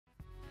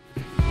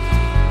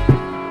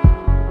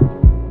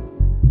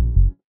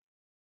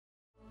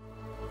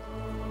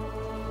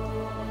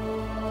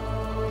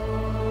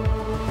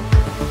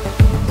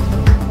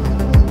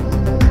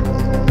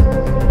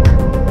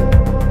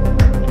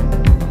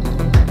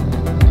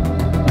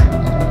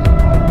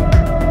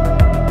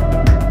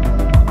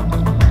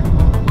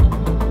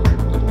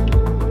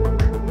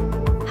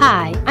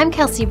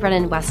Kelsea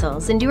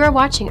Brennan-Wessels, and you are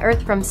watching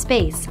Earth from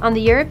Space on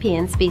the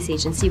European Space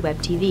Agency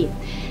Web-TV.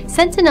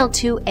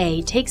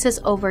 Sentinel-2A takes us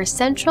over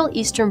central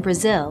eastern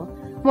Brazil,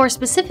 more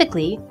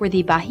specifically where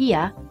the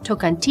Bahia,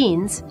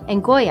 Tocantins,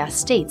 and Goiás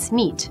states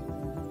meet.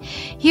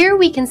 Here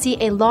we can see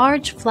a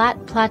large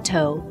flat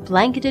plateau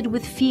blanketed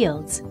with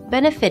fields,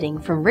 benefiting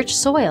from rich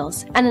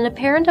soils and an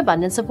apparent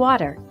abundance of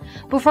water,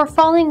 before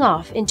falling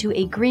off into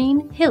a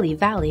green, hilly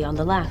valley on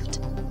the left.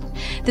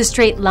 The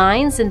straight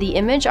lines in the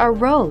image are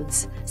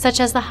roads, such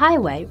as the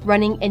highway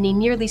running in a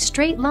nearly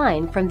straight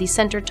line from the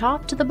center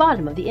top to the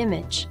bottom of the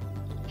image.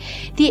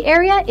 The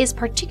area is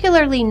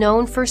particularly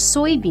known for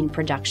soybean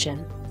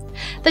production.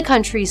 The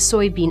country's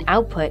soybean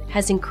output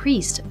has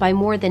increased by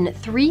more than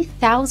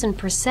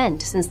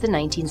 3,000% since the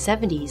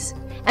 1970s,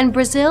 and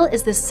Brazil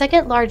is the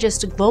second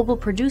largest global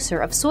producer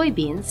of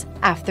soybeans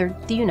after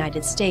the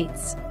United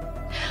States.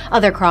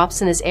 Other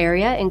crops in this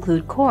area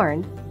include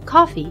corn,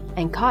 coffee,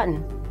 and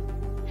cotton.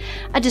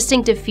 A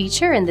distinctive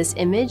feature in this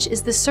image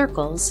is the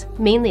circles,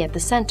 mainly at the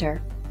center.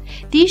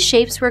 These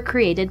shapes were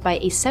created by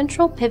a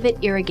central pivot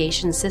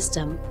irrigation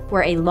system,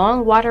 where a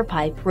long water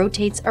pipe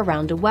rotates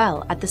around a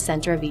well at the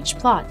center of each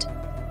plot.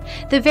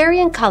 The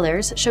varying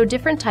colors show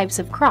different types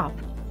of crop,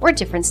 or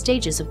different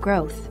stages of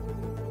growth.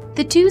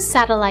 The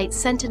two-satellite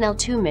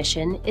Sentinel-2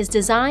 mission is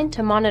designed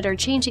to monitor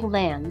changing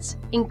lands,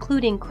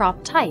 including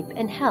crop type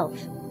and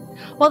health.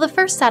 While the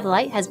first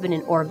satellite has been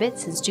in orbit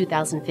since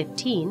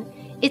 2015,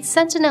 its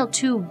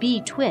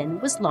Sentinel-2B twin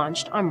was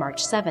launched on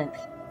March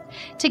 7th.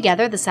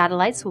 Together, the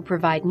satellites will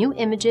provide new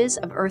images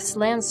of Earth's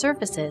land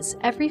surfaces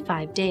every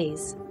 5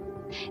 days.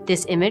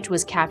 This image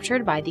was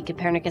captured by the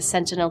Copernicus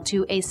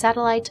Sentinel-2A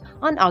satellite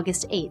on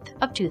August 8th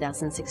of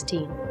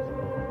 2016.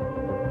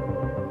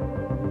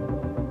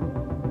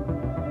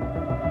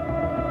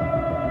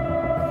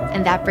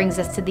 And that brings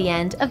us to the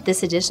end of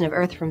this edition of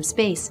Earth from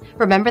Space.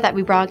 Remember that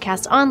we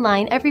broadcast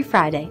online every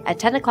Friday at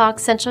 10 o'clock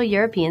Central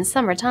European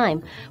Summer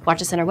Time.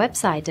 Watch us on our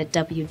website at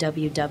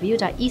www.esa.int.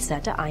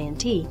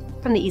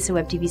 From the ESA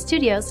Web-TV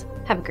studios,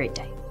 have a great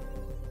day.